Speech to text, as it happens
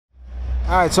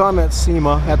Alright, so I'm at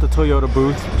SEMA at the Toyota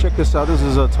booth. Check this out. This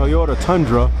is a Toyota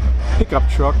Tundra pickup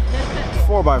truck,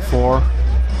 4x4.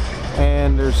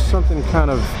 And there's something kind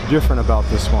of different about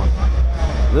this one.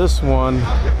 This one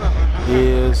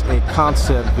is a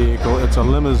concept vehicle. It's a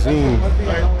limousine. Look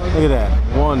at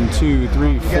that. 1, 2,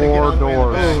 3, 4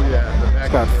 doors.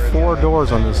 It's got 4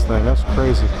 doors on this thing. That's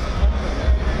crazy.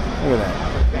 Look at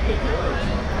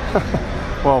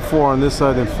that. Well, 4 on this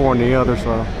side and 4 on the other,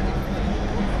 so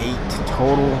 8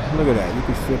 total. Look at that. You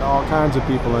can fit all kinds of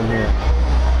people in here.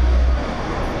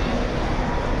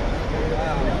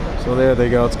 So there they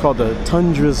go. It's called the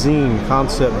Tundrazine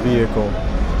concept vehicle.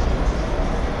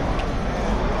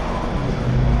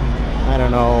 I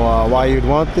don't know why you'd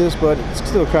want this, but it's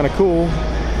still kind of cool.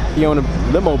 If you own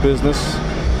a limo business,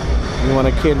 you want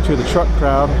to cater to the truck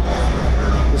crowd,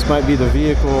 this might be the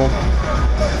vehicle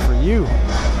for you.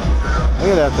 Look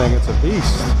at that thing. It's a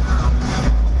beast.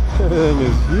 That thing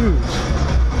is huge.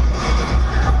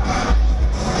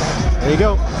 There you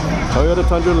go. Toyota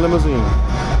Tundra limousine.